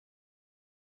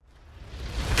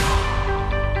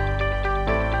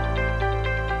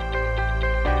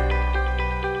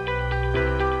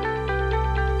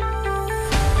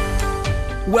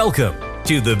Welcome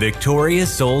to the Victorious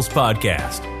Souls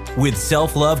Podcast with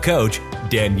self-love coach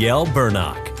Danielle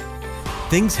Burnock.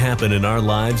 Things happen in our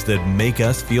lives that make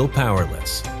us feel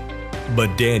powerless.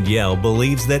 But Danielle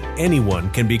believes that anyone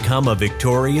can become a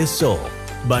victorious soul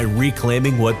by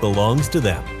reclaiming what belongs to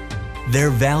them, their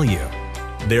value,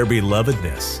 their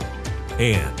belovedness,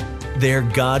 and their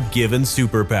God-given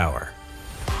superpower.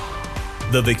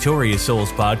 The Victorious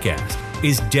Souls Podcast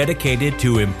is dedicated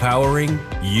to empowering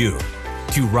you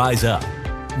to rise up,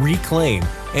 reclaim,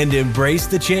 and embrace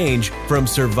the change from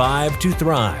survive to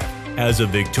thrive as a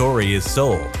victorious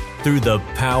soul through the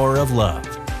power of love.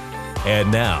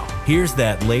 And now, here's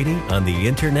that lady on the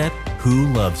internet who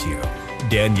loves you,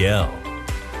 Danielle.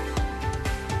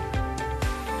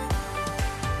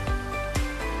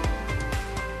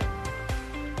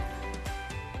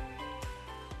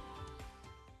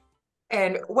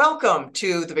 And welcome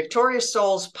to the Victorious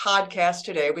Souls podcast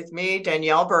today with me,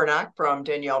 Danielle Burnock from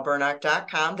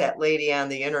DanielleBurnock.com, that lady on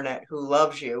the internet who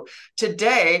loves you.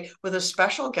 Today with a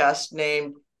special guest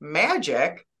named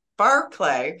Magic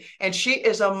Barclay, and she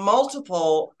is a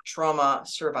multiple trauma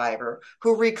survivor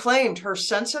who reclaimed her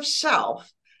sense of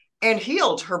self and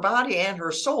healed her body and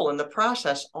her soul in the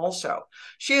process also.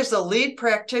 She is the lead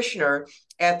practitioner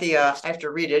at the, I have to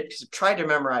read it because I tried to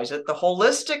memorize it, the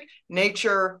Holistic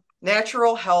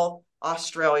Natural Health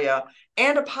Australia,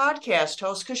 and a podcast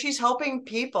host because she's helping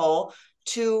people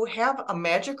to have a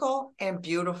magical and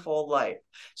beautiful life.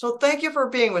 So thank you for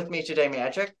being with me today,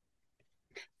 Magic.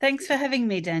 Thanks for having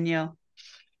me, Danielle.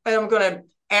 And I'm going to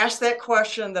ask that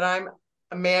question that I'm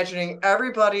imagining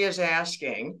everybody is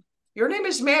asking. Your name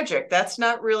is Magic. That's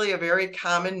not really a very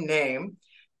common name.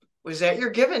 Was that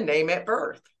your given name at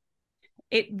birth?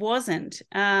 It wasn't.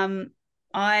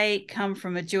 I come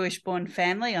from a Jewish-born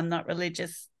family. I'm not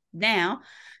religious now,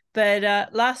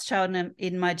 but last child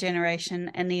in my generation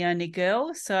and the only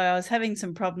girl. So I was having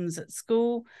some problems at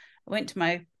school. I went to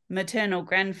my maternal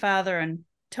grandfather and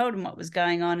told him what was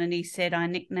going on, and he said, I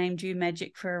nicknamed you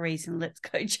Magic for a reason. Let's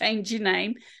go change your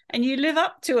name, and you live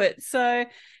up to it. So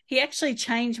he actually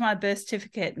changed my birth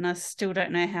certificate, and I still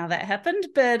don't know how that happened,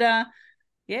 but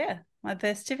yeah, my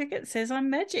birth certificate says I'm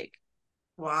Magic.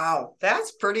 Wow,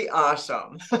 that's pretty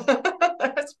awesome.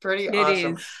 That's pretty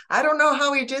awesome. Is. I don't know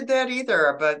how he did that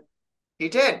either, but he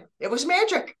did. It was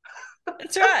magic.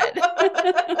 That's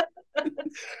right.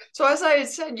 So as I had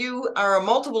said, you are a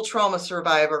multiple trauma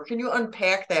survivor. Can you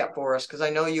unpack that for us? Because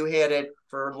I know you had it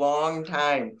for a long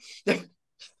time.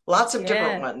 Lots of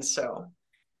different ones. So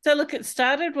look, it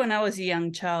started when I was a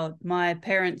young child. My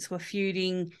parents were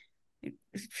feuding.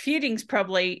 Feuding's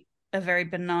probably a very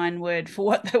benign word for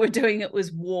what they were doing. It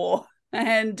was war.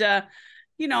 And,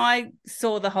 I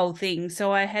saw the whole thing.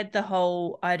 So I had the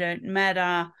whole, I don't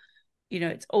matter,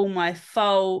 it's all my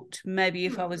fault. Maybe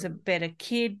if I was a better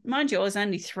kid, mind you, I was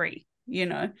only 3,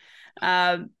 maybe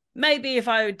if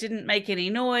I didn't make any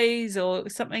noise or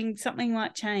something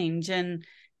might change. And,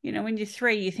 when you're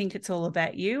 3, you think it's all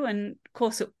about you. And of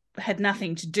course it had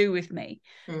nothing to do with me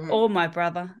or my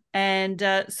brother. And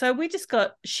so we just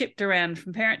got shipped around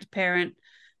from parent to parent,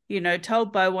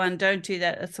 told by one, don't do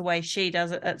that. That's the way she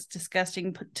does it. That's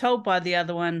disgusting. Told by the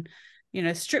other one,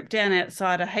 strip down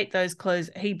outside. I hate those clothes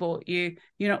he bought you.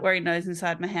 You're not wearing those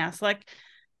inside my house. Like,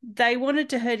 they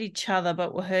wanted to hurt each other,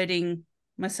 but were hurting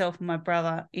myself and my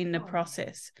brother in the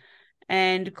process.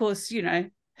 And of course,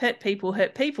 hurt people,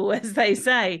 as they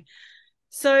say.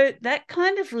 So that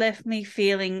kind of left me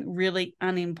feeling really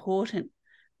unimportant,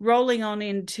 rolling on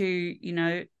into,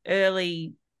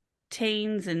 early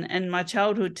teens and my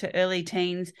childhood to early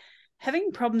teens,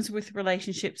 having problems with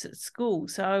relationships at school.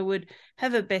 So I would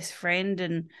have a best friend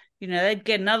and, they'd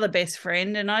get another best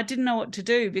friend, and I didn't know what to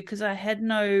do because I had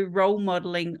no role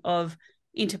modeling of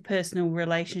interpersonal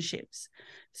relationships.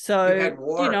 So, you had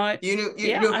war. You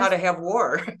knew how to have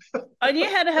war. I knew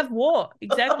how to have war.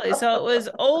 Exactly. So it was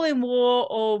all in war,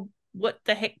 or what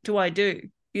the heck do I do?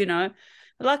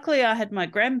 Luckily I had my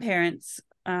grandparents,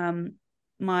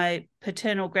 my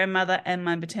paternal grandmother and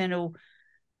my maternal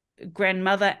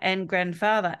grandmother and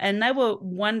grandfather, and they were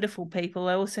wonderful people.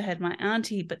 I also had my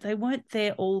auntie, but they weren't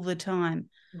there all the time.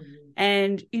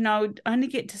 And I would only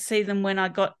get to see them when I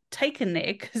got taken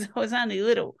there because I was only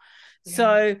little.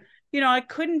 So I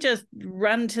couldn't just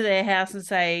run to their house and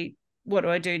say, what do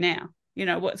I do now?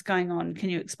 What's going on? Can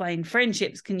you explain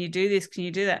friendships? Can you do this? Can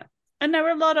you do that? And they were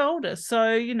a lot older,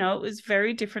 so it was a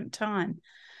very different time.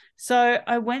 So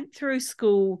I went through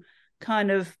school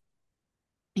kind of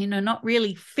not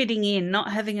really fitting in,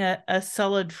 not having a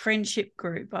solid friendship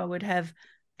group. I would have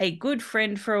a good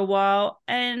friend for a while,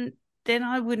 and then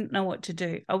I wouldn't know what to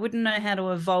do. I wouldn't know how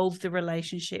to evolve the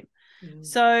relationship.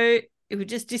 So it would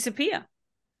just disappear.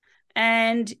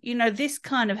 And, this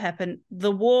kind of happened.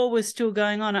 The war was still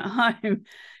going on at home.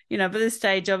 By this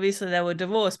stage, obviously they were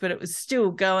divorced, but it was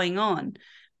still going on.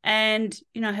 And,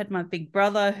 I had my big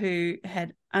brother who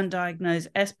had undiagnosed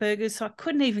Asperger's, so I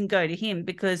couldn't even go to him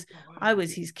because I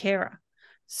was his carer.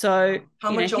 So,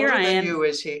 how much older than you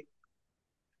is he?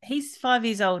 He's 5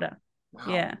 years older. Wow.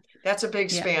 Yeah. That's a big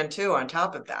span too, on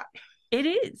top of that. It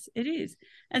is.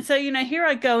 And so, here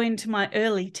I go into my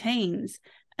early teens.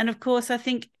 And of course, I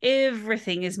think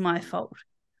everything is my fault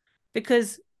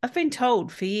because I've been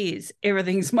told for years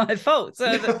everything's my fault.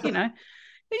 So, that, when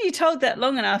you're told that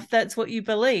long enough, that's what you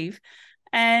believe.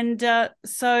 And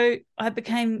so I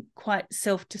became quite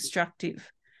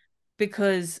self-destructive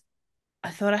because I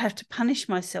thought I have to punish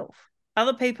myself.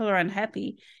 Other people are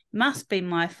unhappy. Must be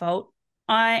my fault.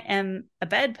 I am a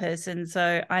bad person,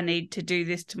 so I need to do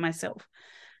this to myself.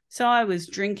 So I was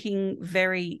drinking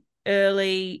very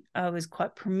early. I was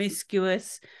quite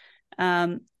promiscuous.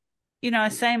 I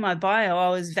say in my bio, I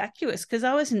was vacuous because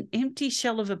I was an empty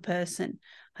shell of a person.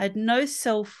 I had no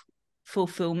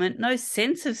self-fulfillment, no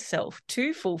sense of self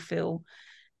to fulfill.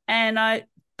 And I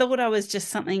thought I was just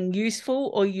something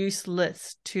useful or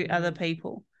useless to other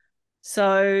people.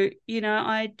 So,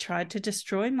 I tried to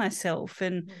destroy myself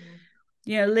and,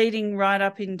 leading right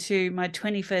up into my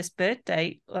 21st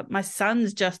birthday, like my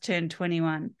son's just turned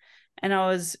 21 and I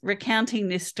was recounting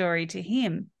this story to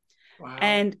him. Wow.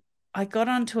 And I got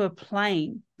onto a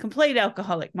plane, complete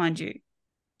alcoholic, mind you.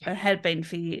 I had been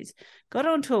for years. Got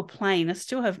onto a plane. I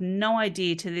still have no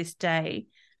idea to this day,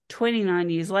 29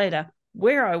 years later,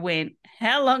 where I went,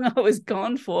 how long I was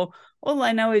gone for. All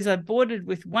I know is I boarded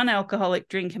with one alcoholic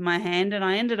drink in my hand and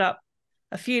I ended up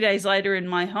a few days later in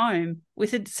my home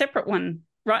with a separate one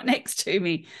right next to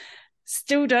me.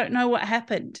 Still don't know what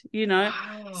happened,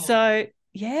 Wow. So,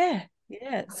 yeah.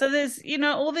 So there's,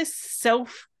 all this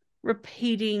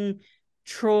self-repeating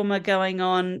trauma going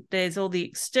on. There's all the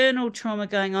external trauma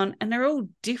going on, and they're all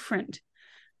different.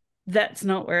 That's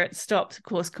not where it stops. Of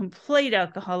course, complete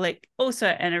alcoholic, also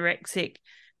anorexic.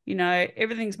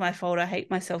 Everything's my fault. I hate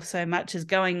myself so much is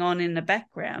going on in the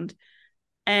background.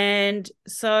 And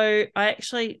so I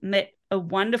actually met a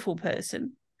wonderful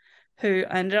person who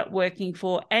I ended up working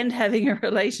for and having a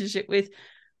relationship with,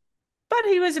 but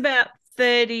he was about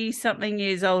 30-something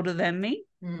years older than me,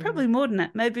 probably more than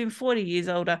that, maybe 40 years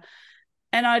older.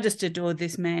 And I just adored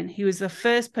this man. He was the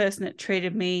first person that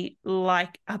treated me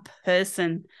like a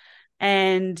person.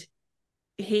 And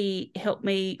he helped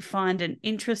me find an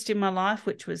interest in my life,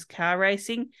 which was car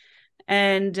racing.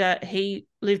 And he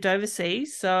lived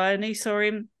overseas, so I only saw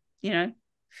him, a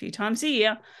few times a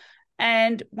year.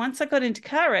 And once I got into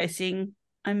car racing,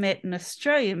 I met an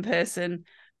Australian person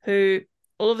who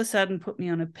all of a sudden put me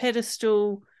on a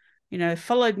pedestal,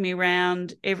 followed me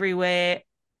around everywhere.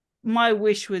 My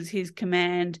wish was his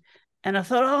command. And I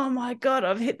thought, oh, my God,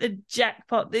 I've hit the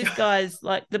jackpot. This guy's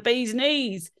like the bee's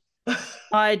knees.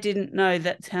 I didn't know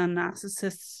that's how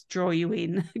narcissists draw you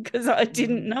in because I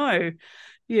didn't know,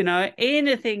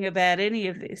 anything about any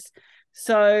of this.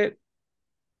 So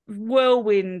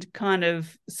whirlwind kind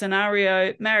of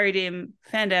scenario, married him,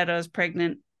 found out I was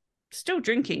pregnant, still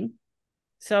drinking.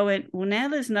 So I went, well, now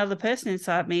there's another person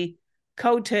inside me,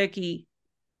 cold turkey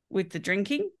with the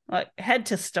drinking, like had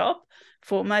to stop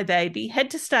for my baby,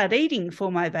 had to start eating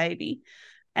for my baby.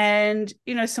 And,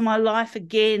 so my life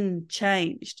again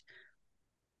changed.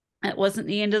 It wasn't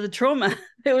the end of the trauma.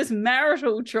 There was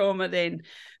marital trauma then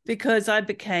because I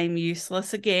became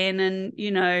useless again. And,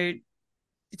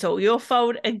 it's all your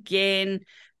fault again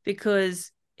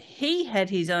because he had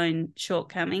his own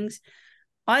shortcomings.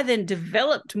 I then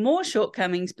developed more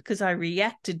shortcomings because I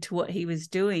reacted to what he was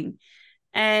doing.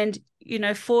 And,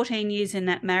 14 years in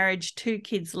that marriage, 2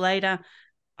 kids later,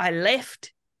 I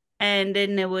left. And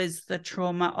then there was the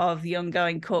trauma of the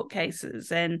ongoing court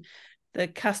cases and the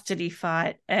custody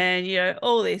fight and,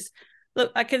 all this.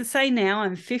 Look, I can say now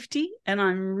I'm 50 and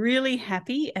I'm really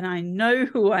happy and I know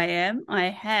who I am. I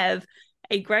have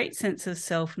a great sense of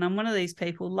self and I'm one of these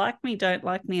people, like me, don't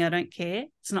like me, I don't care.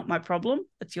 It's not my problem.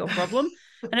 It's your problem.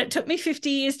 And it took me 50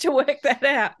 years to work that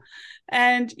out.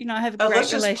 And, I have a great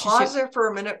let's relationship. Just pause there for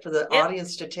a minute for the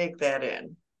audience to take that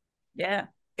in. Yeah.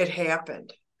 It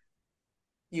happened.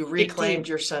 You reclaimed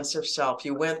your sense of self.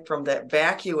 You went from that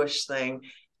vacuous thing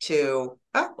to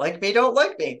like me, don't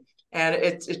like me. And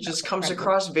it just comes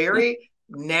across very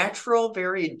natural,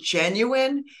 very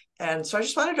genuine. And so I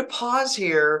just wanted to pause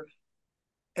here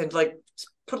and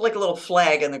put a little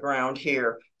flag in the ground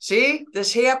here. See,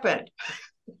 this happened.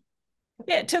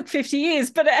 Yeah, it took 50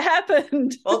 years, but it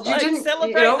happened. Well, you didn't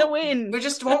celebrate the win. We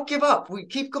just won't give up. We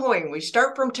keep going. We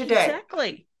start from today.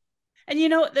 Exactly. And you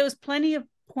know what? There was plenty of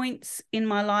points in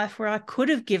my life where I could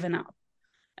have given up.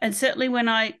 And certainly when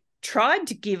I tried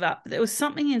to give up, there was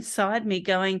something inside me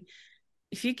going,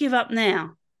 if you give up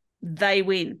now, they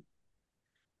win.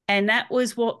 And that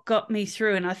was what got me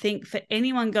through. And I think for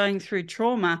anyone going through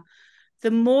trauma,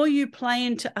 the more you play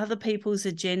into other people's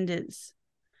agendas,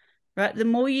 right, the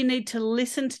more you need to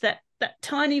listen to that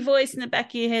tiny voice in the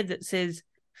back of your head that says,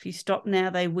 if you stop now,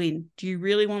 they win. Do you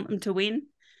really want them to win?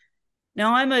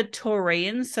 Now, I'm a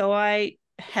Taurian, so I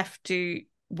have to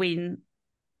win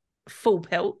full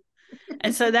pelt.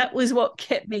 And so that was what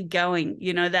kept me going,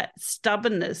 you know, that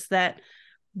stubbornness, that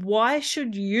why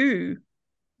should you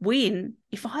win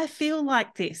if I feel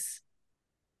like this?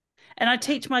 And I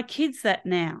teach my kids that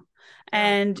now.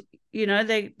 And, you know,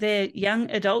 they're young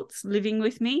adults living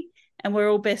with me and we're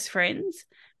all best friends.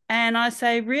 And I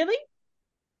say, really?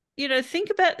 You know, think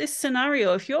about this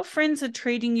scenario. If your friends are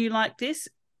treating you like this,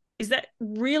 is that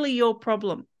really your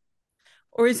problem?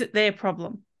 Or is it their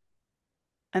problem?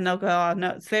 And they'll go, oh, no,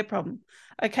 it's their problem.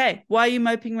 Okay, why are you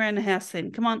moping around the house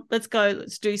then? Come on, let's go.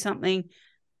 Let's do something.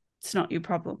 It's not your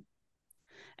problem.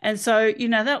 And so, you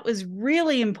know, that was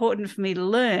really important for me to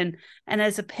learn and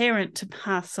as a parent to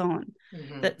pass on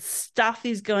that stuff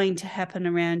is going to happen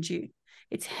around you.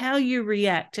 It's how you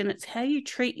react and it's how you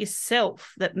treat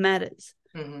yourself that matters.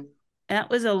 And that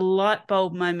was a light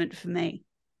bulb moment for me.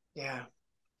 Yeah.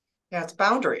 Yeah, it's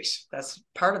boundaries. That's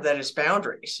part of that is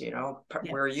boundaries, you know,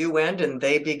 where you end and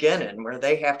they begin and where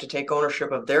they have to take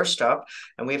ownership of their stuff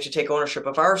and we have to take ownership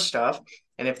of our stuff.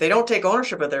 And if they don't take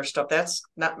ownership of their stuff, that's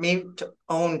not me to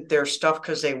own their stuff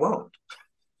because they won't.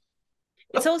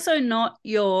 It's also not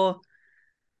your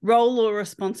role or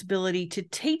responsibility to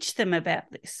teach them about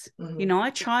this. You know,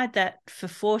 I tried that for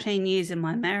 14 years in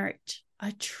my marriage.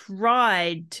 I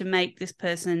tried to make this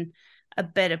person a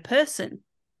better person.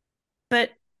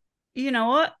 But you know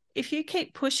what? If you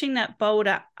keep pushing that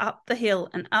boulder up the hill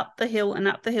and up the hill and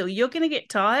up the hill, you're going to get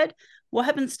tired. What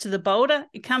happens to the boulder?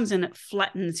 It comes and it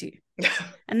flattens you.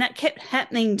 And that kept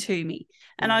happening to me.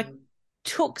 And I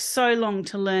took so long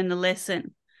to learn the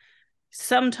lesson.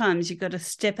 Sometimes you've got to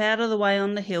step out of the way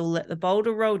on the hill, let the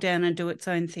boulder roll down and do its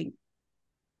own thing.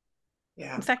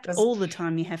 Yeah. In fact, all the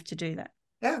time you have to do that.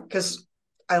 Yeah, because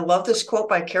I love this quote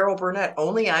by Carol Burnett,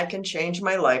 only I can change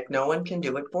my life. No one can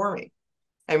do it for me.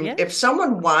 And if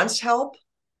someone wants help,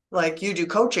 like you do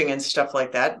coaching and stuff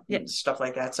like that.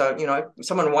 So, you know, if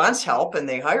someone wants help and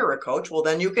they hire a coach, well,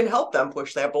 then you can help them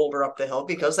push that boulder up the hill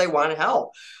because they want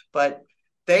help. But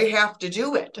they have to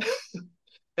do it.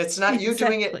 It's not you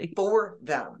doing it for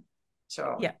them.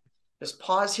 So just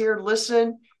pause here,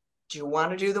 listen. Do you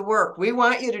want to do the work? We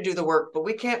want you to do the work, but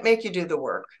we can't make you do the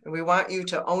work. And we want you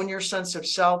to own your sense of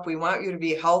self. We want you to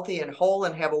be healthy and whole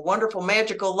and have a wonderful,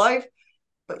 magical life.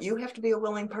 But you have to be a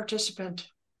willing participant.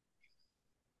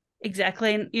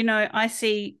 Exactly. And, you know, I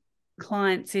see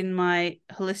clients in my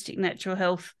holistic natural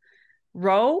health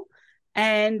role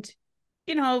and,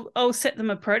 you know, I'll set them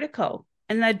a protocol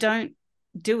and they don't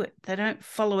do it. They don't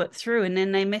follow it through. And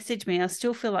then they message me, I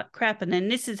still feel like crap. And then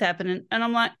this is happening. And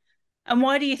I'm like, and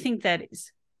why do you think that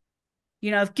is?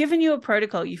 You know, I've given you a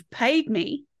protocol. You've paid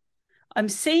me. I'm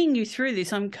seeing you through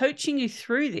this. I'm coaching you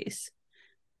through this.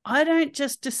 I don't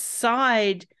just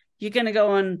decide you're going to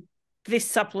go on this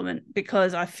supplement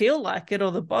because I feel like it or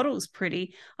the bottle's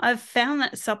pretty. I've found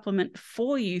that supplement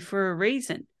for you for a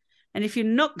reason. And if you're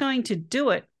not going to do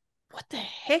it, what the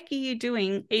heck are you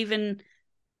doing even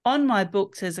on my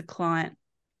books as a client?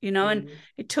 You know, and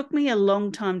it took me a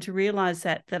long time to realize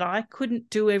that I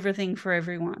couldn't do everything for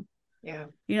everyone. Yeah.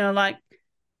 You know, like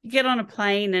you get on a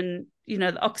plane and, you know,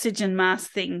 the oxygen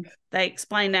mask thing, they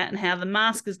explain that and how the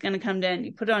mask is going to come down.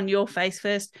 You put it on your face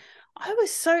first. I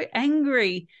was so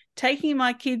angry taking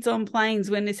my kids on planes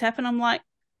when this happened. I'm like,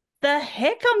 the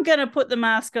heck I'm going to put the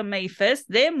mask on me first.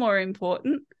 They're more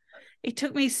important. It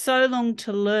took me so long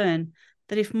to learn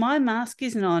that if my mask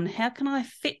isn't on, how can I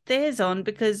fit theirs on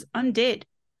because I'm dead?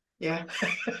 Yeah.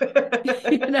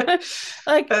 You know,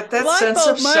 like that sense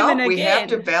of self, we have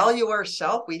to value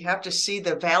ourselves. We have to see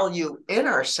the value in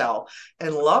ourselves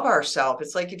and love ourselves.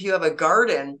 It's like if you have a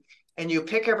garden and you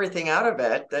pick everything out of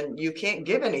it, then you can't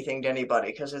give anything to anybody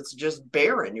because it's just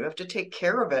barren. You have to take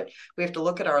care of it. We have to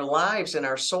look at our lives and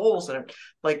our souls and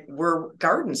like we're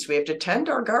gardens. We have to tend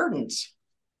our gardens.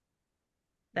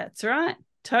 That's right.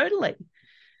 Totally.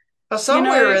 Well,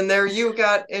 somewhere in there, you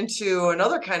got into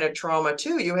another kind of trauma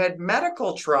too. You had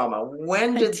medical trauma.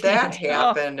 When did that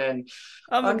happen? And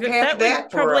unpack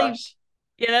that for us.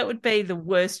 Yeah, that would be the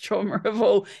worst trauma of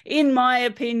all, in my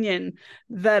opinion,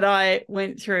 that I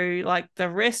went through. Like the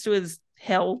rest was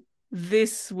hell,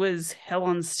 this was hell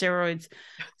on steroids.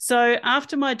 So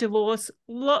after my divorce,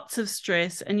 lots of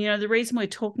stress. And, the reason we're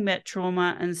talking about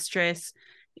trauma and stress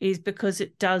is because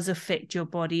it does affect your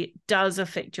body. It does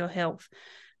affect your health.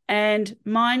 And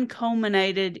mine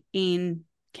culminated in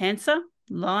cancer,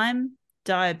 Lyme,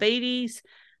 diabetes.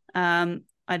 I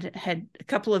had a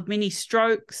couple of mini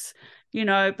strokes,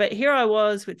 but here I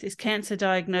was with this cancer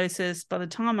diagnosis. By the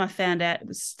time I found out, it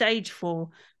was stage 4,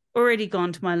 already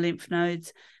gone to my lymph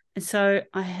nodes. And so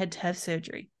I had to have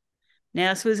surgery.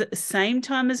 Now, this was at the same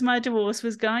time as my divorce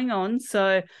was going on.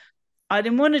 So I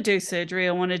didn't want to do surgery.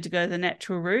 I wanted to go the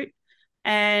natural route.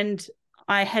 And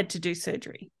I had to do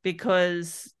surgery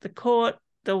because the court,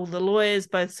 all the lawyers,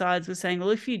 both sides were saying, well,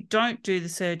 if you don't do the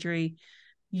surgery,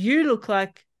 you look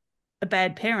like a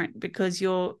bad parent because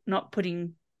you're not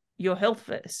putting your health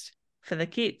first for the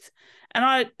kids. And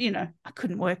I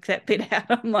couldn't work that bit out.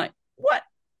 I'm like, what?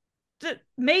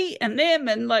 Me and them,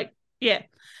 and yeah.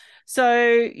 So,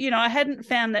 I hadn't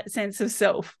found that sense of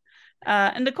self.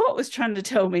 And the court was trying to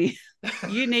tell me,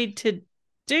 you need to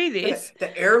do this.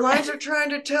 The airlines are trying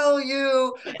to tell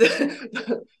you.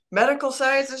 The medical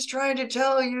science is trying to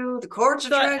tell you. The courts are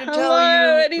trying to tell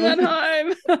you. Anyone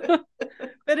home?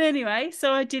 But anyway,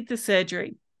 so I did the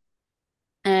surgery.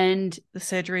 And the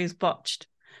surgery is botched.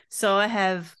 So I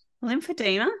have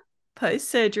lymphedema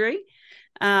post-surgery.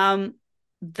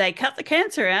 They cut the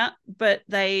cancer out, but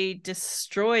they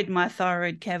destroyed my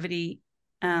thyroid cavity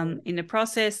in the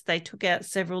process. They took out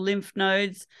several lymph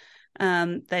nodes.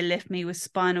 They left me with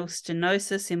spinal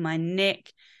stenosis in my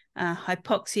neck,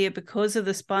 hypoxia because of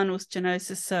the spinal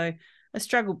stenosis. So I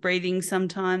struggle breathing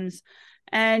sometimes.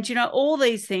 And, all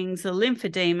these things, the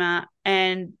lymphedema.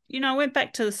 And, I went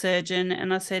back to the surgeon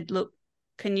and I said, look,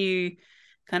 can you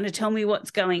kind of tell me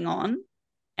what's going on?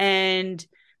 And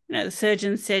the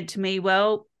surgeon said to me,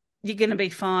 well, you're going to be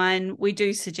fine. We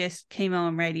do suggest chemo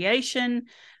and radiation,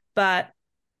 but,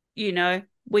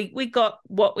 we got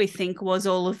what we think was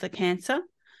all of the cancer.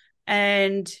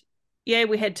 And, yeah,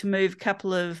 we had to move a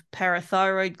couple of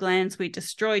parathyroid glands. We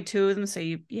destroyed 2 of them. So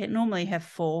you normally have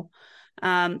 4.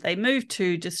 They moved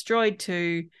 2, destroyed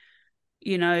 2.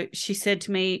 She said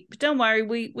to me, but don't worry,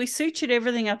 we sutured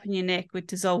everything up in your neck with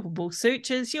dissolvable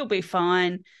sutures. You'll be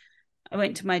fine. I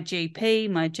went to my GP,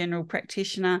 my general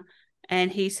practitioner,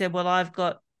 and he said, well, I've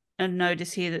got a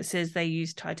notice here that says they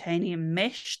use titanium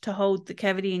mesh to hold the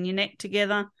cavity in your neck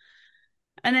together.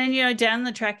 And then, down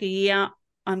the track a year,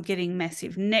 I'm getting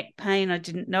massive neck pain. I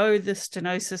didn't know the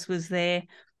stenosis was there.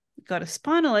 Got a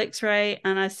spinal x-ray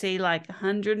and I see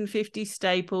 150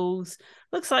 staples.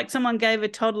 Looks like someone gave a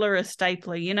toddler a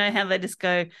stapler. You know how they just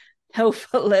go hell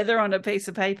for leather on a piece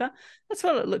of paper? That's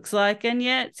what it looks like. And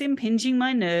yeah, it's impinging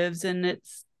my nerves and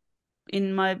it's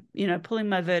in my, pulling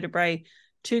my vertebrae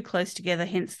too close together,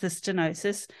 hence the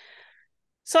stenosis.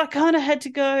 So I kind of had to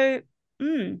go,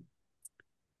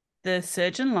 the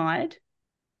surgeon lied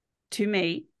to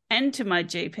me and to my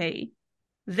GP.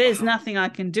 There's nothing I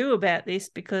can do about this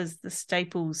because the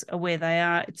staples are where they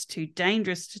are. It's too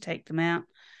dangerous to take them out.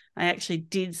 I actually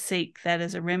did seek that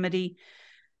as a remedy.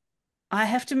 I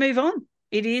have to move on.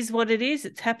 It is what it is.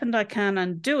 It's happened. I can't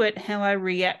undo it. How I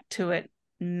react to it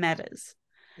matters.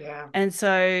 Yeah. And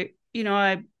so,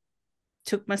 I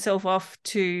took myself off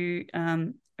to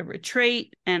a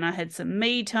retreat and I had some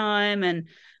me time and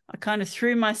I kind of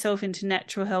threw myself into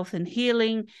natural health and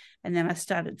healing. And then I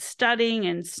started studying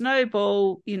and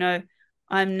snowball,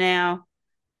 I'm now,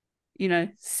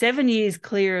 7 years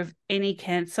clear of any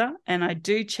cancer. And I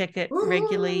do check it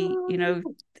regularly,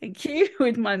 thank you,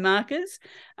 with my markers.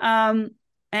 And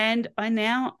I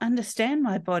now understand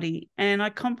my body and I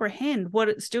comprehend what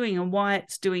it's doing and why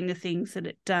it's doing the things that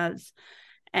it does.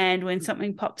 And when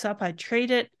something pops up, I treat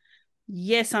it.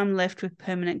 Yes, I'm left with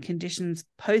permanent conditions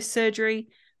post-surgery,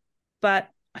 but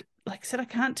like I said, I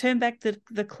can't turn back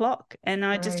the clock. And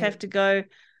I just have to go,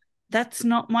 that's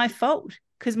not my fault.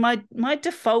 Because my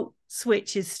default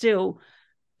switch is still,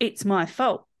 it's my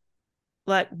fault.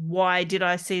 Why did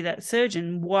I see that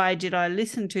surgeon? Why did I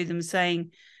listen to them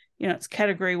saying, it's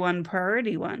category 1,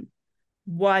 priority 1?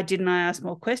 Why didn't I ask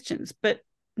more questions? But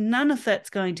none of that's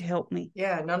going to help me.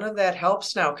 Yeah, none of that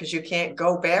helps now because you can't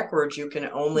go backwards. You can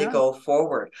only go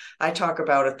forward. I talk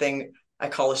about a thing I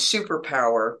call a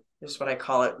superpower, is what I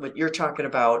call it. What you're talking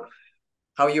about,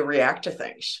 how you react to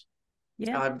things.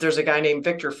 Yeah. There's a guy named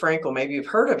Viktor Frankl. Maybe you've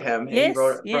heard of him. Yes,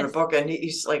 he wrote a book, and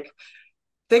he's like,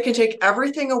 they can take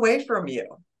everything away from you,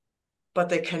 but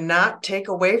they cannot take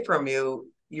away from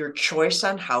you your choice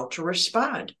on how to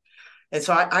respond. And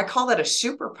so I call that a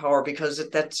superpower because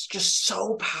that's just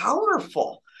so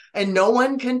powerful. and no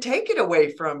one can take it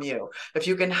away from you. If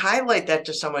you can highlight that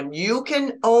to someone, you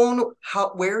can own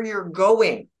where you're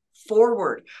going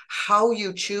forward, how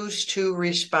you choose to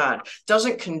respond.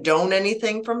 Doesn't condone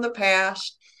anything from the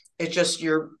past. It's just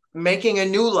you're making a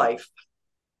new life.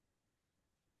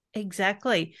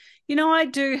 Exactly. I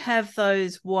do have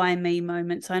those why me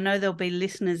moments. I know there'll be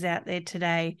listeners out there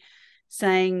today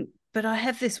saying, but I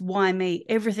have this why me.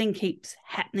 Everything keeps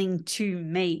happening to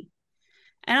me.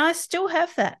 And I still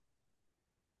have that.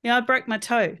 I broke my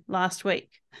toe last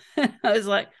week. I was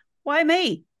like, why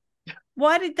me?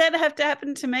 Why did that have to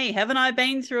happen to me? Haven't I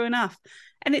been through enough?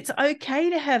 And it's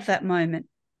okay to have that moment.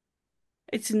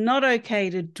 It's not okay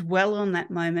to dwell on that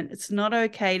moment. It's not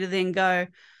okay to then go,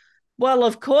 well,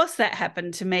 of course that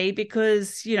happened to me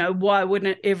because, why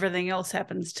wouldn't everything else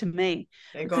happens to me?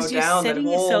 And go down that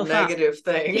whole negative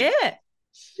thing. Yeah.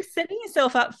 You're setting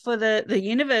yourself up for the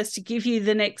universe to give you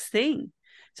the next thing.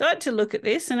 So I had to look at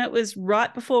this, and it was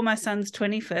right before my son's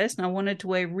 21st, and I wanted to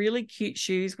wear really cute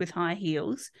shoes with high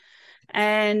heels.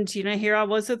 And, here I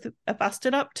was with a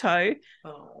busted up toe.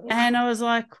 Oh. And I was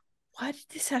like, why did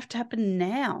this have to happen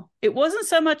now? It wasn't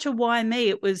so much a why me.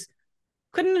 It was,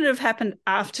 couldn't it have happened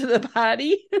after the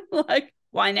party? Like,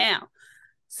 why now?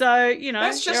 So,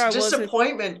 that's just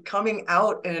disappointment coming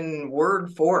out in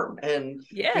word form. And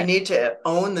we need to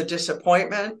own the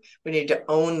disappointment. We need to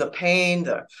own the pain,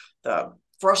 the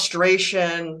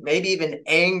frustration, maybe even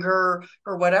anger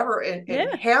or whatever, and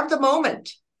have the moment.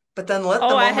 But then let the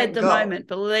moment go. I had the moment.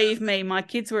 Believe me, my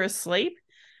kids were asleep.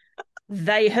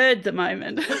 They heard the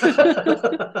moment.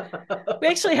 We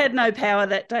actually had no power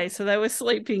that day, so they were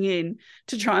sleeping in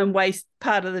to try and waste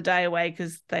part of the day away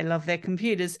because they love their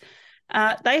computers.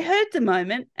 They heard the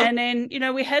moment, and then,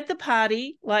 we had the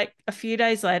party like a few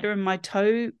days later, and my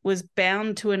toe was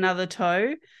bound to another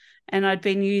toe, and I'd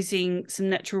been using some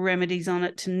natural remedies on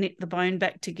it to knit the bone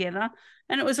back together,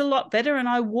 and it was a lot better. And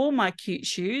I wore my cute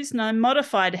shoes, and I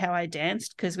modified how I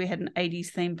danced because we had an 80s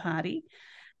theme party.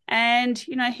 And,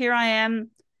 here I am,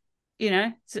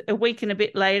 it's a week and a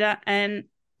bit later and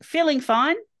feeling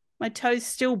fine. My toe's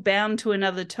still bound to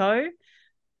another toe,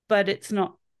 but it's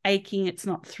not aching, it's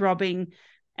not throbbing.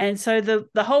 And so the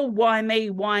whole why me,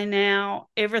 why now,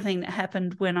 everything that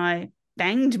happened when I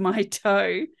banged my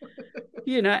toe,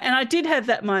 and I did have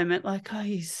that moment like, oh,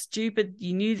 you stupid,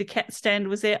 you knew the cat stand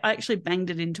was there. I actually banged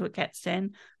it into a cat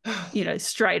stand,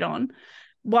 straight on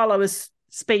while I was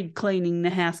speed cleaning the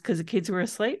house because the kids were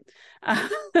asleep.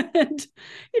 And,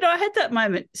 I had that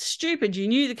moment, stupid, you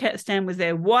knew the cat stand was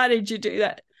there. Why did you do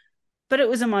that? But it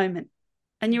was a moment,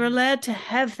 and you're allowed to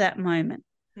have that moment.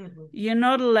 Mm-hmm. You're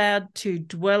not allowed to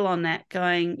dwell on that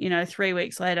going, 3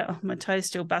 weeks later, oh, my toe's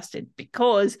still busted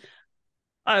because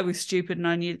I was stupid and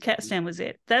I knew the cat stand was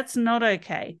there. That's not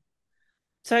okay.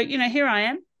 So, here I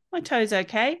am. My toe's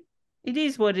okay. It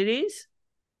is what it is.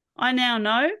 I now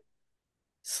know.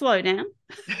 Slow down.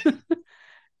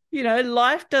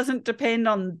 Life doesn't depend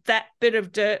on that bit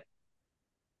of dirt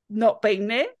not being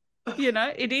there.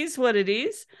 It is what it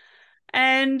is.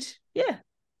 And,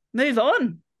 move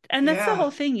on. And that's the whole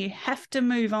thing. You have to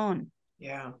move on.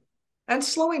 Yeah. And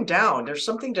slowing down. There's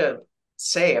something to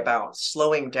say about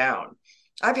slowing down.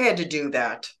 I've had to do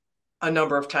that a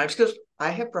number of times because I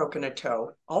have broken a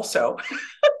toe also.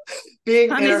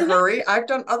 Being in a hurry. I've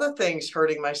done other things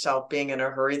hurting myself being in a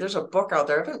hurry. There's a book out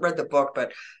there. I haven't read the book,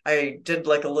 but I did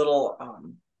like a little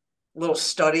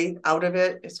study out of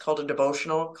it. It's called a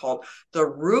devotional called The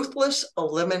Ruthless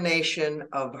Elimination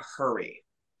of Hurry.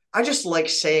 I just like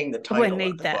saying the title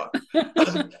of the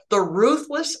book. The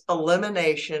Ruthless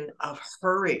Elimination of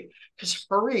Hurry. Because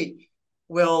hurry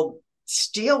will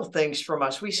steal things from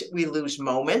us. We lose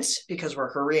moments because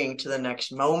we're hurrying to the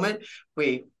next moment.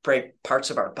 We break parts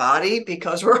of our body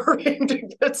because we're hurrying to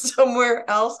get somewhere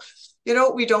else.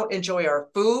 We don't enjoy our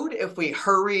food if we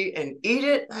hurry and eat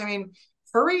it. I mean,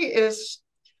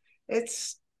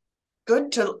 it's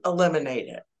good to eliminate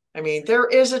it. I mean, there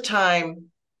is a time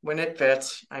when it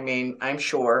fits. I mean, I'm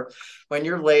sure when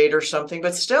you're late or something,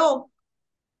 but still,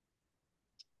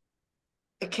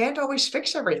 it can't always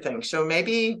fix everything. So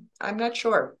maybe, I'm not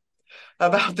sure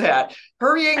about that.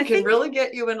 Hurrying can really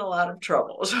get you in a lot of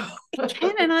trouble. It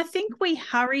can. And I think we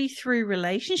hurry through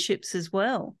relationships as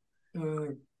well.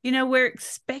 Mm. We're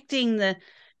expecting the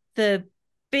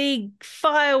big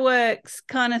fireworks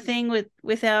kind of thing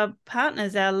with our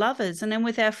partners, our lovers. And then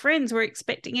with our friends, we're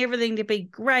expecting everything to be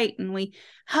great. And we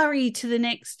hurry to the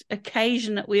next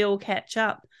occasion that we all catch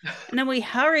up. And then we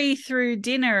hurry through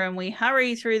dinner and we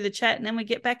hurry through the chat. And then we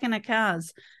get back in our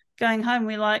cars going home.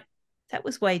 We're like, that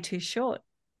was way too short.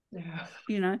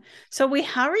 Yeah. So we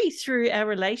hurry through our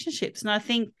relationships. And I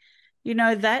think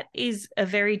that is a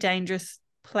very dangerous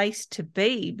place to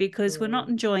be, because we're not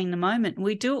enjoying the moment.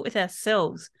 We do it with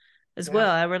ourselves as well,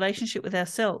 our relationship with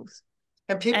ourselves.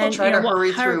 And people try to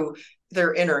hurry through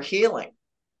their inner healing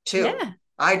too. Yeah.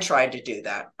 I tried to do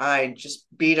that. I just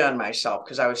beat on myself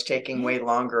because I was taking way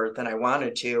longer than I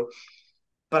wanted to.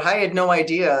 But I had no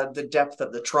idea the depth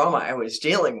of the trauma I was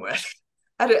dealing with.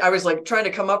 I was like trying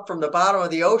to come up from the bottom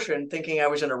of the ocean thinking I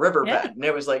was in a riverbed. And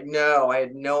it was like, no, I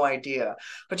had no idea.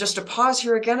 But just to pause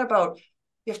here again about,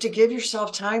 you have to give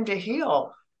yourself time to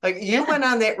heal. Like you went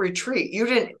on that retreat. You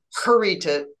didn't hurry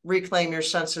to reclaim your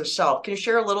sense of self. Can you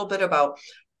share a little bit about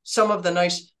some of the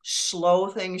nice slow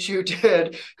things you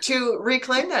did to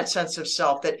reclaim that sense of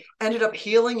self that ended up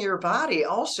healing your body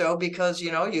also, because,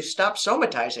 you stopped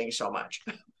somatizing so much?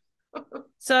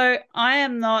 So I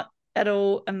am not at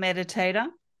all a meditator.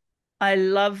 I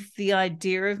love the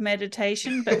idea of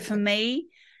meditation, but for me,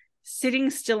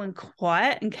 sitting still and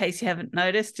quiet, in case you haven't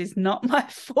noticed, is not my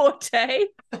forte.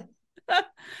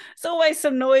 There's always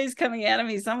some noise coming out of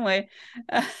me somewhere,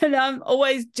 and I'm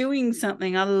always doing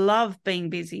something. I love being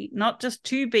busy, not just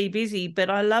to be busy, but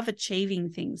I love achieving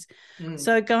things.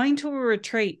 So going to a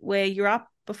retreat where you're up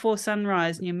before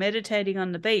sunrise and you're meditating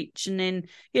on the beach, and then,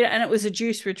 and it was a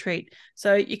juice retreat.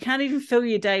 So you can't even fill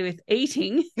your day with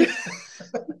eating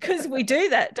because we do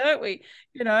that, don't we?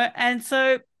 And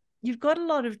so you've got a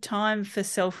lot of time for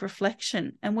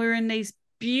self-reflection, and we're in these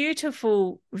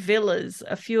beautiful villas,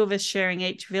 a few of us sharing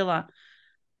each villa.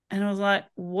 And I was like,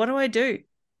 what do I do?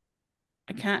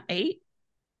 I can't eat.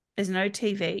 There's no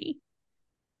TV.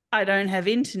 I don't have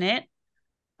internet.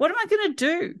 What am I going to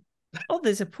do? Oh,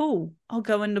 there's a pool. I'll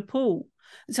go in the pool.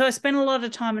 So I spent a lot of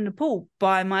time in the pool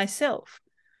by myself.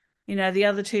 The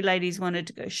other two ladies wanted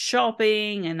to go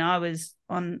shopping, and I was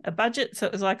on a budget. So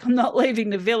it was like, I'm not leaving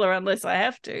the villa unless I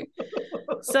have to.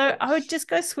 So I would just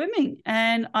go swimming,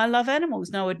 and I love animals.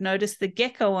 And I would notice the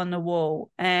gecko on the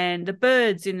wall and the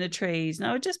birds in the trees. And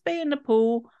I would just be in the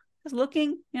pool, just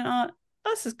looking,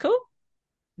 this is cool.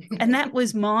 And that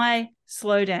was my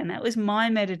slowdown. That was my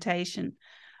meditation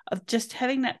of just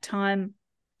having that time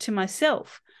to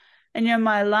myself. And,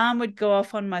 my alarm would go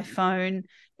off on my phone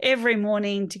every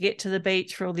morning to get to the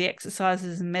beach for all the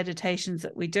exercises and meditations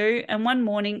that we do. And one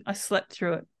morning I slept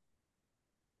through it.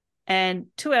 And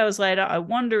 2 hours later, I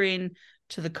wander in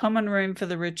to the common room for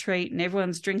the retreat, and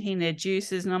everyone's drinking their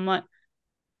juices. And I'm like,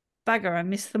 bugger, I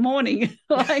missed the morning.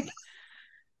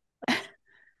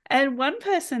 And one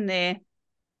person there,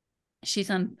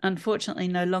 she's unfortunately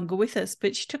no longer with us,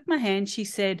 but she took my hand. She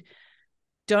said,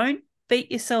 don't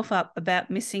beat yourself up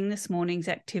about missing this morning's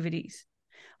activities.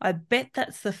 I bet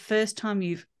that's the first time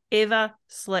you've ever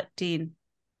slept in.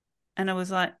 And I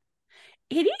was like,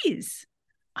 it is.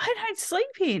 I don't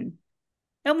sleep in.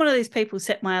 I'm one of these people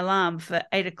set my alarm for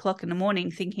 8 o'clock in the morning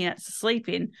thinking that's to sleep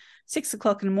in. 6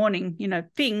 o'clock in the morning,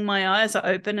 bing, my eyes are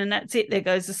open and that's it. There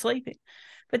goes the sleeping.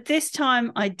 But this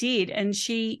time I did, and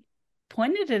she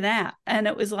pointed it out, and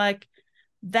it was like,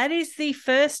 that is the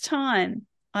first time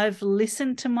I've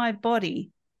listened to my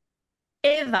body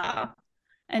ever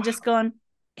and just gone,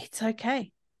 it's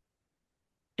okay.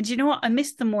 And you know what? I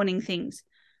missed the morning things.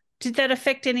 Did that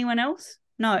affect anyone else?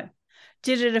 No.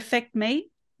 Did it affect me?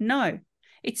 No.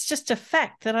 It's just a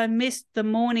fact that I missed the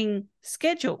morning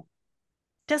schedule.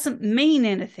 Doesn't mean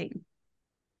anything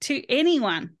to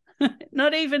anyone,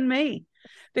 not even me,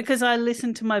 because I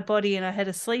listened to my body and I had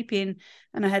a sleep in,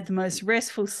 and I had the most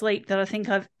restful sleep that I think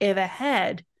I've ever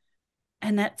had.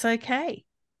 And that's okay.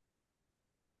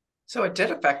 So it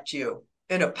did affect you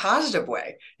in a positive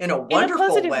way, in a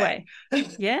wonderful way.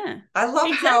 Yeah. I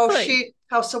love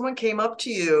how someone came up to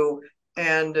you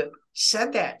and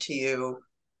said that to you.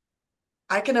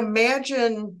 I can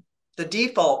imagine the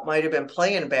default might have been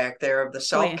playing back there of the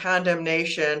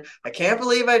self-condemnation. I can't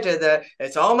believe I did that.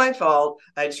 It's all my fault.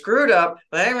 I screwed up.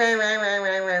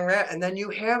 And then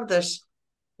you have this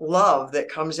love that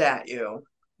comes at you.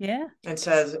 Yeah. And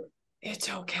says, it's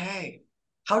okay.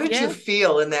 How did you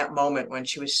feel in that moment when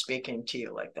she was speaking to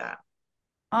you like that?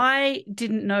 I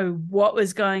didn't know what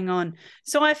was going on.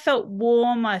 So I felt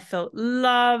warm. I felt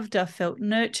loved. I felt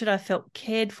nurtured. I felt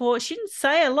cared for. She didn't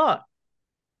say a lot,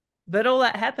 but all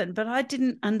that happened. But I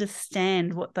didn't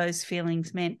understand what those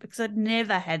feelings meant because I'd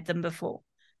never had them before,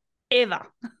 ever.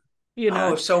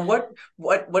 Oh, so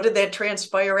what did that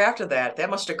transpire after that? That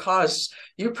must have caused,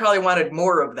 you probably wanted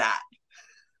more of that.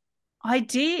 I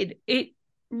did. It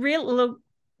really,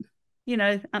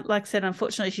 like I said,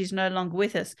 unfortunately, she's no longer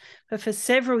with us. But for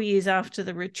several years after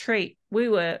the retreat, we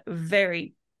were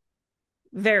very,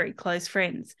 very close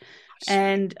friends.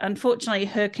 And unfortunately,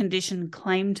 her condition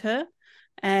claimed her.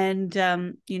 And,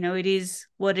 it is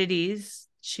what it is.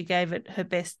 She gave it her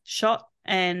best shot,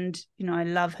 and, you know, I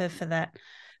love her for that.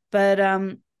 But,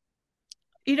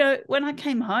 you know, when I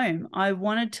came home, I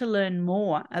wanted to learn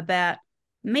more about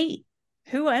me.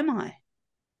 Who am I?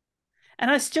 And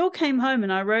I still came home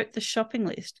and I wrote the shopping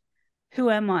list.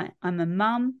 Who am I? I'm a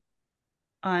mum.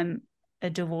 I'm a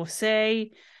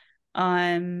divorcee.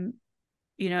 I'm,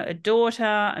 you know, a daughter.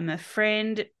 I'm a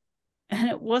friend. And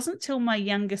it wasn't till my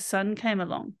youngest son came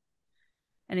along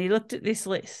and he looked at this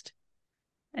list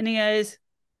and he goes,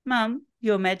 Mum,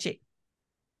 you're magic.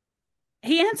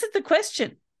 He answered the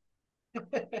question.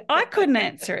 I couldn't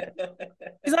answer it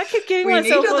because I kept giving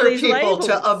myself all these labels. We need other people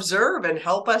to observe and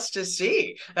help us to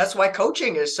see. That's why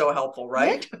coaching is so helpful,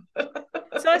 right? Yeah.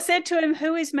 So I said to him,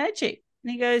 who is magic?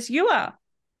 And he goes, you are.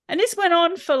 And this went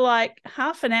on for like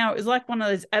half an hour. It was like one of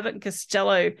those Abbott and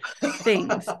Costello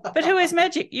things. But who is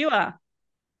magic? You are.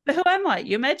 But who am I?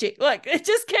 You're magic. Like, it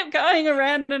just kept going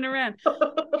around and around.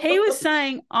 He was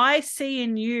saying, I see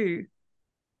in you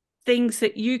things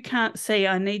that you can't see.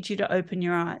 I need you to open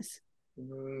your eyes.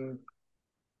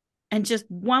 And just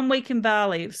 1 week in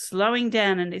Bali of slowing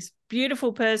down, and this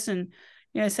beautiful person,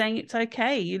 you know, saying it's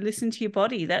okay. You listen to your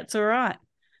body. That's all right.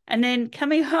 And then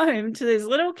coming home to this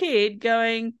little kid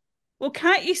going, well,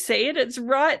 can't you see it? It's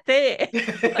right there.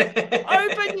 Like,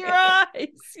 open your eyes,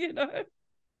 you know.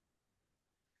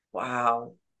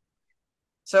 Wow.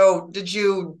 So did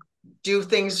you do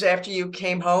things after you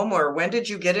came home, or when did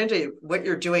you get into what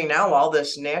you're doing now, all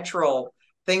this natural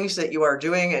things that you are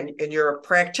doing, and you're a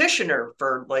practitioner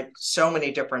for like so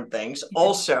many different things.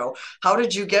 Also, how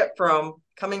did you get from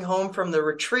coming home from the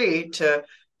retreat to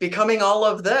becoming all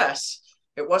of this?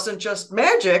 It wasn't just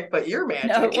magic, but you're magic.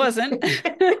 No, it wasn't.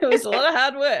 It was a lot of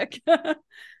hard work.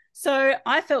 So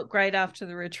I felt great after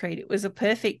the retreat. It was a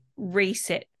perfect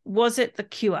reset. Was it the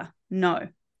cure? No,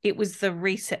 it was the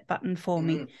reset button for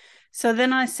me. So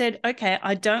then I said, okay,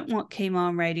 I don't want chemo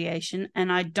and radiation,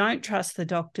 and I don't trust the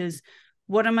doctors.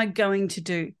 What am I going to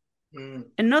do? And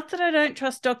not that I don't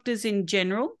trust doctors in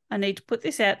general. I need to put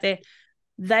this out there.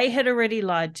 They had already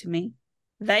lied to me.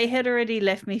 They had already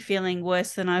left me feeling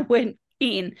worse than I went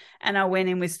in, and I went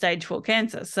in with stage 4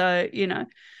 cancer. So, you know,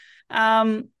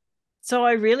 so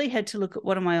I really had to look at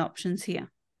what are my options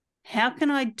here? How can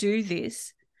I do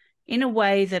this in a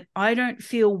way that I don't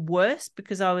feel worse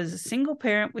because I was a single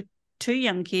parent with 2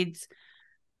 young kids?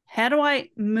 How do I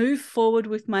move forward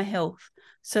with my health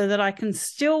so that I can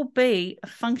still be a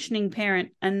functioning parent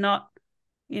and not,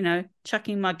 you know,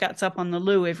 chucking my guts up on the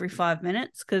loo every 5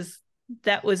 minutes, because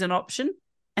that was an option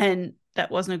and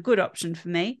that wasn't a good option for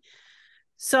me.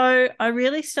 So I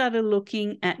really started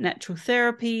looking at natural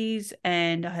therapies,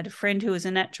 and I had a friend who was a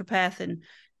naturopath, and,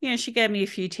 you know, she gave me a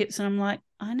few tips, and I'm like,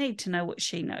 I need to know what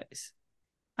she knows.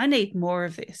 I need more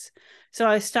of this. So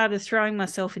I started throwing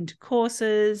myself into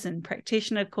courses and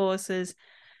practitioner courses,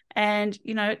 and,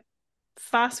 you know,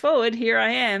 fast forward, here I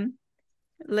am,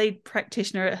 lead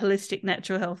practitioner at Holistic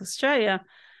Natural Health Australia.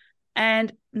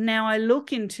 And now I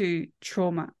look into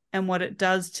trauma and what it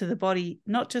does to the body,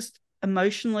 not just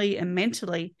emotionally and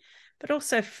mentally, but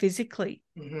also physically.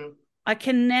 I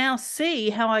can now see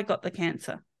how I got the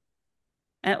cancer.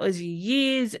 And it was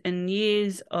years and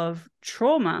years of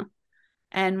trauma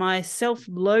and my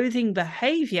self-loathing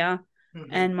behavior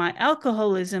and my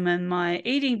alcoholism and my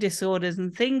eating disorders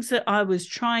and things that I was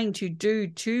trying to do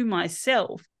to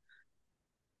myself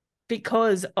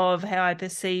because of how I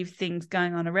perceived things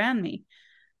going on around me.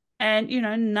 And, you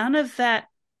know, none of that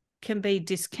can be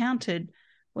discounted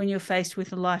when you're faced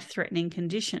with a life-threatening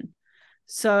condition.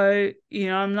 So, you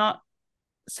know, I'm not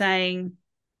saying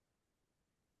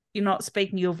you're not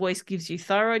speaking, your voice gives you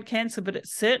thyroid cancer, but it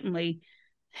certainly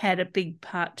had a big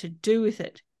part to do with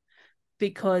it,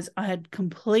 because I had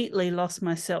completely lost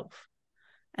myself.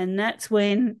 And that's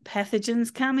when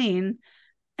pathogens come in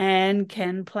and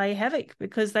can play havoc,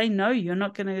 because they know you're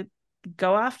not going to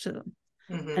go after them.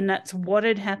 And that's what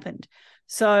had happened.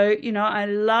 So, you know, I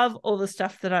love all the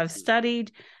stuff that I've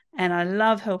studied, and I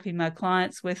love helping my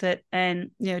clients with it.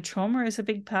 And, you know, trauma is a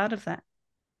big part of that.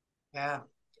 Yeah.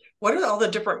 What are all the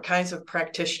different kinds of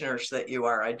practitioners that you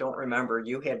are? I don't remember.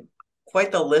 You had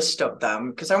quite the list of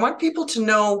them, because I want people to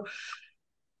know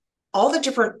all the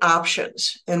different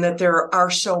options, and that there are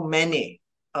so many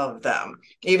of them,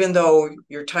 even though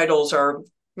your titles are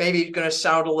maybe going to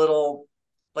sound a little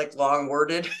like long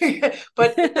worded,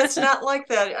 but it's not like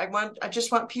that. I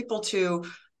just want people to,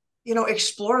 you know,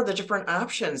 explore the different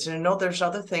options and know there's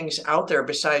other things out there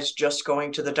besides just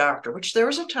going to the doctor, which there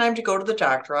is a time to go to the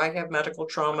doctor. I have medical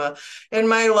trauma in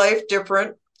my life,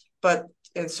 different,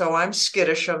 and so I'm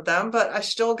skittish of them, but I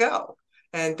still go.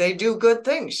 and they do good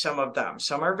things. Some of them,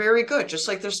 some are very good, just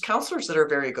like there's counselors that are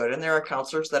very good, and there are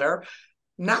counselors that are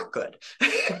not good.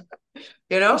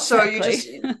 So you just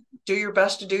do your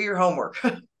best to do your homework.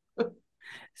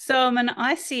 So I'm an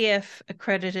ICF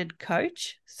accredited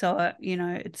coach. So,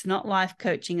 it's not life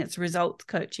coaching, it's results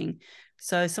coaching.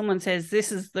 So someone says,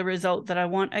 this is the result that I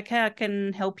want. Okay, I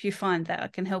can help you find that. I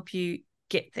can help you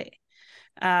get there.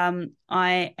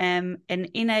 I am an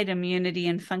innate immunity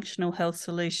and functional health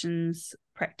solutions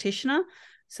practitioner.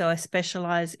 So I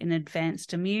specialize in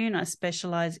advanced immune. I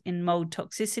specialize in mold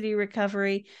toxicity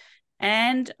recovery.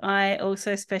 And I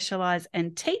also specialize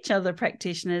and teach other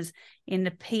practitioners in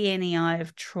the PNEI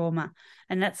of trauma.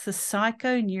 And that's the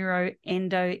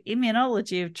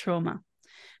psychoneuroendoimmunology of trauma.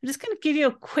 I'm just going to give you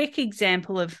a quick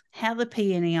example of how the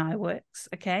PNEI works,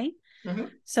 okay? Mm-hmm.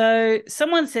 So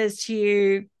someone says to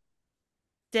you,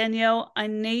 Danielle, I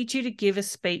need you to give a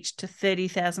speech to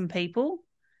 30,000 people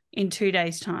in 2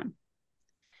 days' time.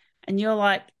 And you're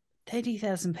like,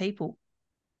 30,000 people?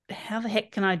 How the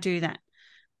heck can I do that?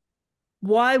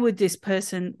 Why would this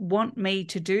person want me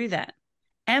to do that?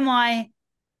 Am I,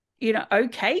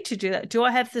 okay to do that? Do I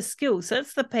have the skills? So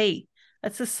that's the P.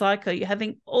 That's the psycho. You're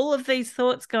having all of these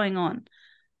thoughts going on.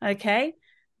 Okay.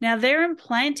 Now they're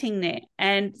implanting there.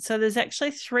 And so there's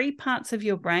actually 3 parts of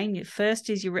your brain. Your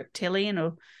first is your reptilian,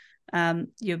 or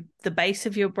the base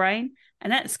of your brain,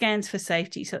 and that scans for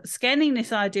safety. So it's scanning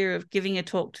this idea of giving a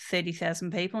talk to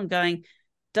 30,000 people and going,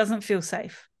 doesn't feel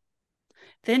safe.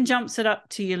 Then jumps it up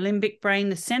to your limbic brain,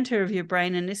 the center of your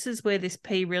brain, and this is where this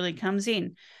P really comes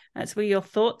in. That's where your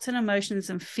thoughts and emotions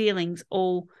and feelings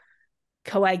all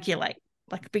coagulate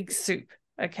like a big soup,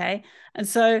 okay? And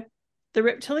so the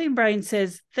reptilian brain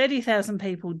says 30,000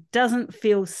 people doesn't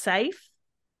feel safe.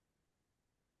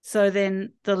 So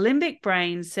then the limbic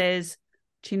brain says,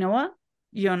 do you know what?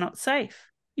 You're not safe.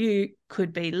 You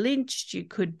could be lynched. You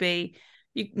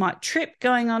might trip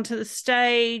going onto the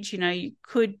stage. You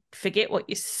could forget what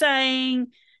you're saying.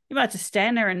 You might just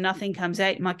stand there and nothing comes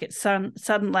out. You might get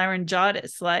sudden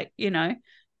laryngitis.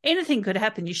 Anything could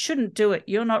happen. You shouldn't do it.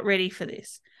 You're not ready for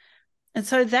this. And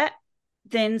so that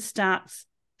then starts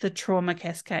the trauma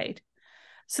cascade.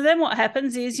 So then what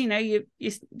happens is, you're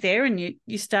there and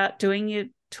you start doing your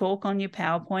talk on your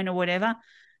PowerPoint or whatever.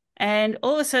 And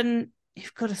all of a sudden,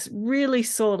 you've got a really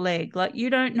sore leg. Like, you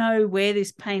don't know where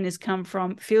this pain has come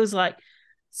from. It feels like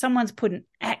someone's put an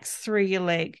axe through your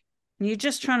leg and you're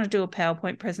just trying to do a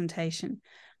PowerPoint presentation.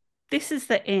 This is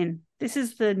the N. This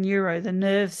is the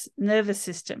nervous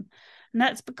system. And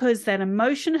that's because that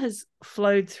emotion has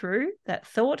flowed through, that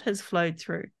thought has flowed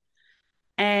through,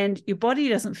 and your body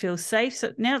doesn't feel safe.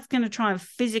 So now it's going to try and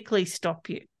physically stop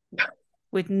you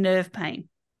with nerve pain.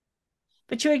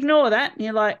 But you ignore that and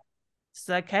you're like, it's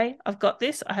okay, I've got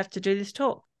this, I have to do this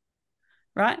talk,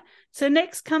 right? So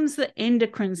next comes the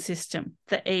endocrine system,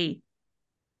 the E.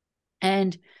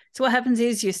 And so what happens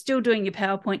is you're still doing your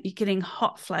PowerPoint, you're getting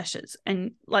hot flashes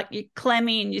and like you're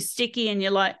clammy and you're sticky and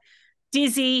you're like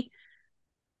dizzy.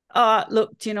 Oh,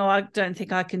 look, I don't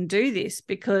think I can do this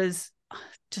because I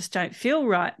just don't feel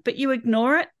right. But you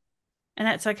ignore it and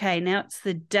that's okay. Now it's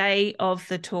the day of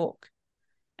the talk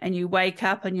and you wake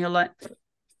up and you're like,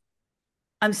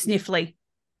 I'm sniffly.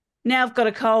 Now I've got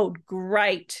a cold.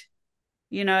 Great.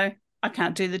 I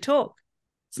can't do the talk.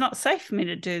 It's not safe for me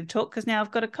to do the talk because now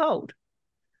I've got a cold.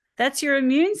 That's your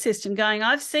immune system going,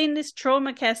 I've seen this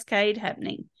trauma cascade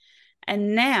happening.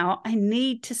 And now I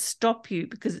need to stop you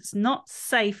because it's not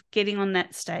safe getting on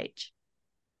that stage.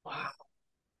 Wow.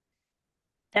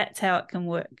 That's how it can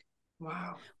work.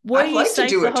 Wow. I'd like to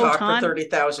do a talk for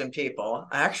 30,000 people,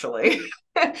 actually.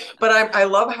 But I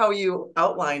love how you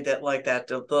outlined it like that,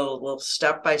 the little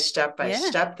step by step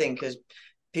thing, because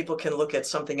people can look at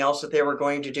something else that they were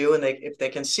going to do, and if they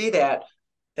can see that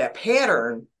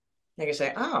pattern, they can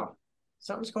say, oh,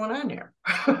 something's going on here.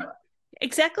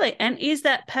 Exactly. And is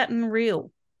that pattern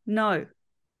real? No.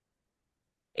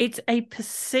 It's a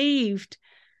perceived,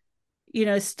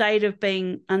 state of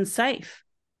being unsafe.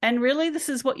 And really, this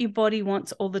is what your body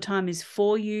wants all the time, is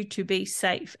for you to be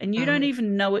safe. And you don't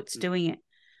even know it's doing it.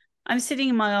 I'm sitting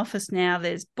in my office now.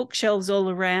 There's bookshelves all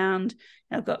around.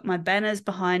 I've got my banners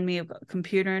behind me. I've got a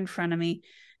computer in front of me.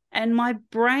 And my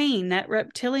brain, that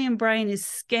reptilian brain, is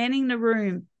scanning the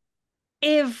room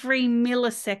every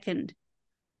millisecond.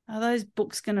 Are those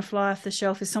books going to fly off the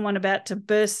shelf? Is someone about to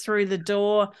burst through the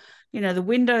door? The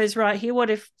window's right here. What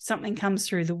if something comes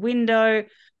through the window?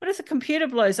 What if the computer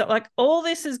blows up? Like, all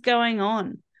this is going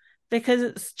on because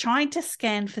it's trying to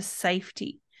scan for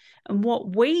safety. And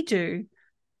what we do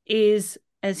is,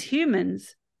 as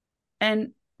humans, and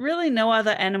really no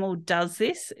other animal does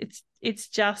this, it's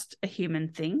just a human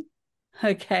thing,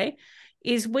 okay,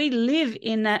 is we live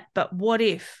in that, but what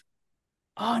if?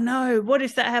 Oh no, what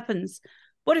if that happens?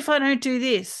 What if I don't do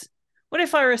this? What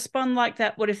if I respond like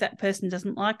that? What if that person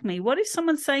doesn't like me? What if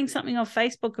someone's saying something on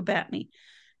Facebook about me?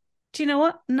 Do you know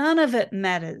what? None of it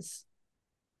matters.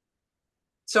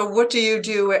 So what do you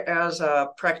do as a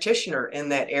practitioner in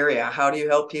that area? How do you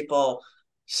help people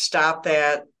stop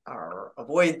that or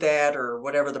avoid that, or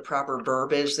whatever the proper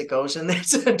verb is that goes in that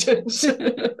sentence?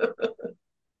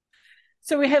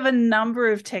 So we have a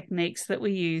number of techniques that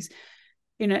we use,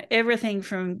 everything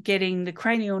from getting the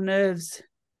cranial nerves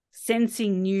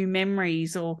sensing new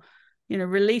memories, or,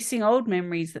 releasing old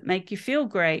memories that make you feel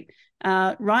great,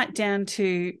 right down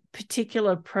to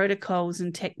particular protocols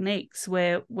and techniques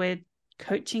where we're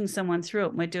coaching someone through it.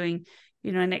 And we're doing,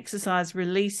 an exercise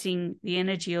releasing the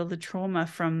energy or the trauma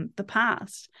from the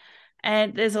past.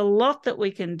 And there's a lot that we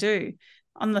can do.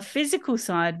 On the physical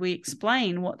side, we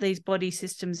explain what these body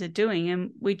systems are doing,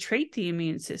 and we treat the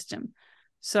immune system.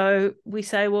 So we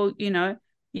say, well,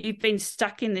 you've been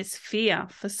stuck in this fear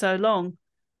for so long,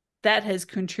 that has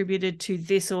contributed to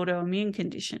this autoimmune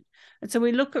condition. And so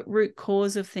we look at root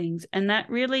cause of things, and that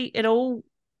really, it all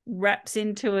wraps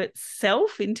into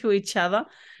itself, into each other.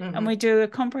 Mm-hmm. And we do a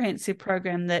comprehensive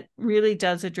program that really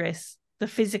does address the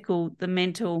physical, the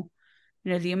mental,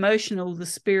 the emotional, the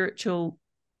spiritual,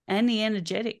 and the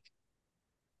energetic.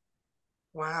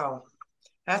 Wow,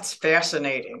 that's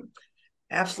fascinating.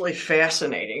 Absolutely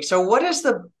fascinating. So what is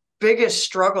the biggest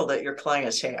struggle that your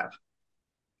clients have?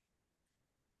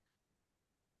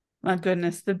 My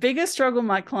goodness, the biggest struggle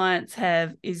my clients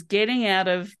have is getting out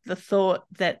of the thought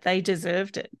that they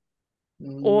deserved it,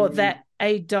 or that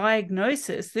a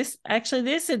diagnosis, this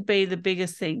would be the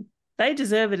biggest thing. They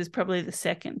deserve it is probably the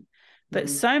second. But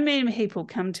so many people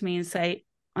come to me and say,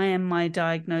 I am my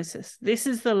diagnosis. This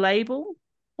is the label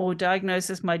or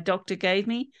diagnosis my doctor gave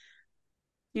me.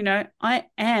 I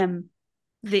am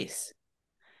this.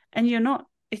 And you're not.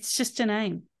 It's just a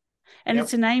name. And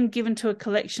It's a name given to a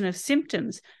collection of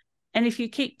symptoms. And if you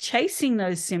keep chasing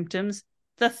those symptoms,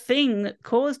 the thing that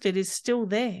caused it is still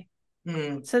there.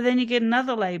 So then you get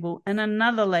another label and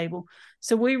another label.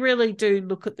 So we really do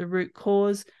look at the root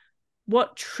cause.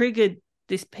 What triggered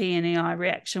this PNEI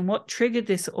reaction? What triggered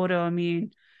this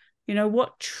autoimmune?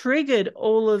 What triggered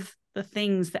all of the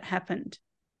things that happened?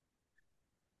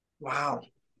 Wow.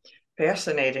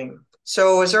 Fascinating.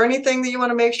 So is there anything that you want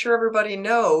to make sure everybody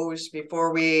knows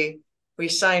before we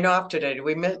sign off today?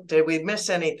 Did we miss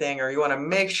anything, or you want to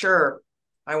make sure?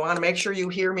 I want to make sure you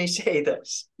hear me say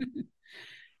this.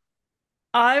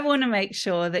 I want to make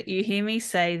sure that you hear me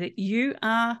say that you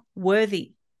are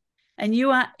worthy, and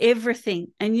you are everything,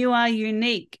 and you are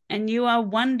unique, and you are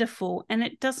wonderful, and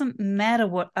it doesn't matter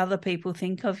what other people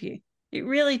think of you. It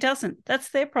really doesn't. That's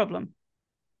their problem.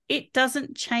 It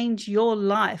doesn't change your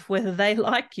life, whether they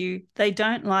like you, they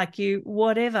don't like you,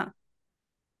 whatever.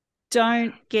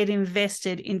 Don't get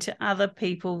invested into other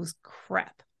people's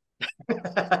crap.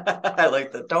 I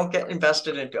like that. Don't get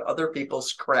invested into other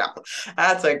people's crap.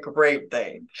 That's a great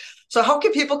thing. So how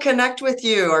can people connect with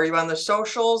you? Are you on the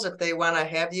socials if they want to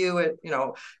have you,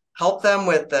 help them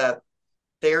with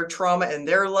their trauma in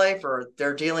their life, or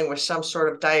they're dealing with some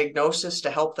sort of diagnosis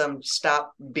to help them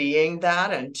stop being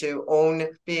that and to own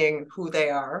being who they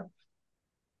are?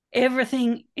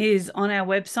 Everything is on our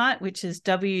website, which is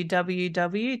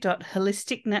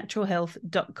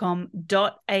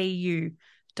www.holisticnaturalhealth.com.au.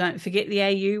 Don't forget the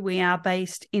AU. We are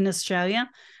based in Australia,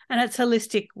 and it's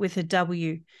holistic with a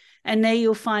W. And there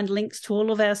you'll find links to all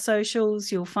of our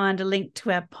socials. You'll find a link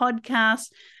to our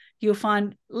podcast. You'll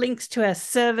find links to our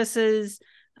services.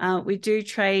 We do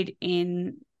trade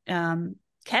in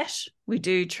cash. We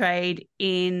do trade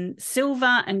in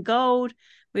silver and gold.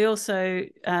 We also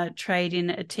trade in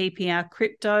a TPR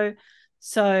crypto.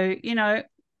 So,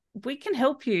 we can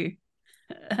help you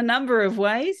a number of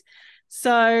ways.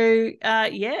 So,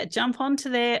 jump onto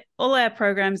there. All our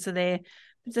programs are there.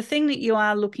 But the thing that you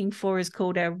are looking for is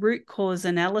called our root cause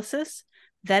analysis.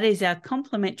 That is our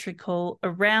complimentary call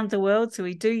around the world. So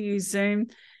we do use Zoom,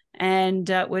 and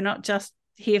we're not just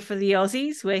here for the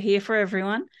Aussies. We're here for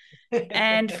everyone.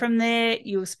 And from there,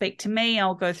 you'll speak to me.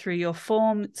 I'll go through your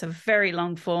form. It's a very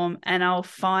long form, and I'll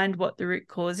find what the root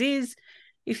cause is.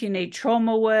 If you need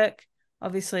trauma work,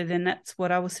 obviously, then that's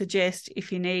what I will suggest.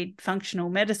 If you need functional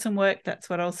medicine work, that's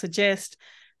what I'll suggest.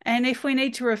 And if we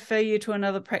need to refer you to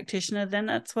another practitioner, then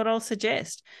that's what I'll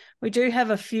suggest. We do have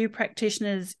a few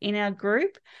practitioners in our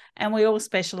group, and we all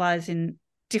specialize in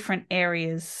different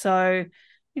areas. So,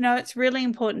 it's really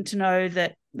important to know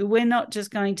that we're not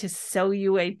just going to sell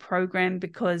you a program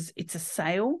because it's a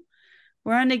sale.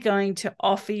 We're only going to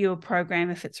offer you a program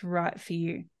if it's right for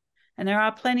you. And there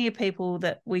are plenty of people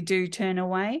that we do turn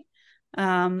away.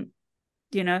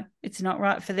 It's not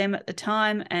right for them at the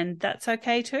time, and that's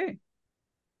okay too.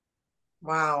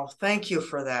 Wow. Thank you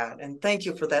for that. And thank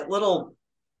you for that little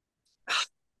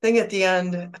thing at the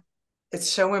end. It's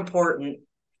so important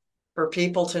for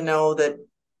people to know that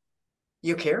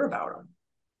you care about them.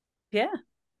 Yeah.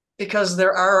 Because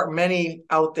there are many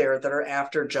out there that are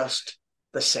after just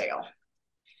the sale.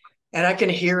 And I can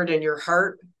hear it in your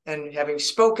heart. And having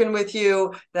spoken with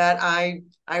you, that I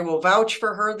will vouch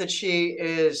for her, that she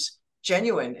is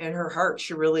genuine in her heart.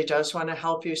 She really does want to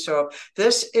help you. So if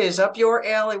this is up your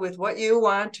alley with what you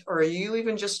want, or you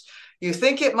even you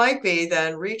think it might be,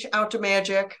 then reach out to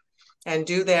Magic and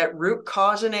do that root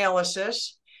cause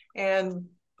analysis and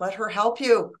let her help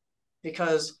you,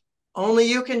 because only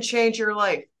you can change your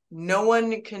life. No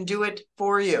one can do it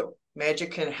for you.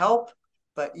 Magic can help,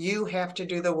 but you have to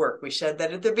do the work. We said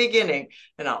that at the beginning,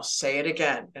 and I'll say it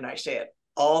again, and I say it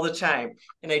all the time.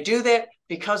 And I do that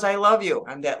because I love you.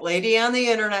 I'm that lady on the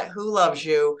internet who loves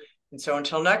you. And so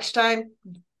until next time,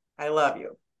 I love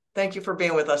you. Thank you for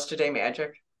being with us today,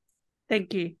 Magic.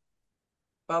 Thank you.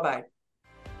 Bye-bye.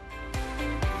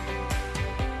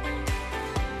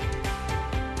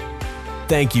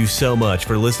 Thank you so much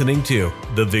for listening to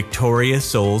the Victorious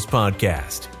Souls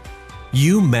Podcast.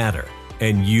 You matter,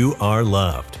 and you are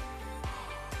loved.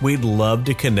 We'd love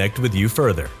to connect with you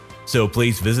further, so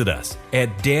please visit us at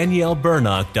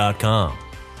DanielleBurnock.com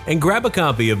and grab a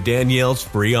copy of Danielle's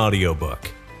free audiobook.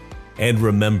 And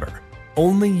remember,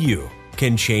 only you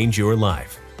can change your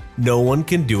life. No one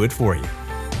can do it for you.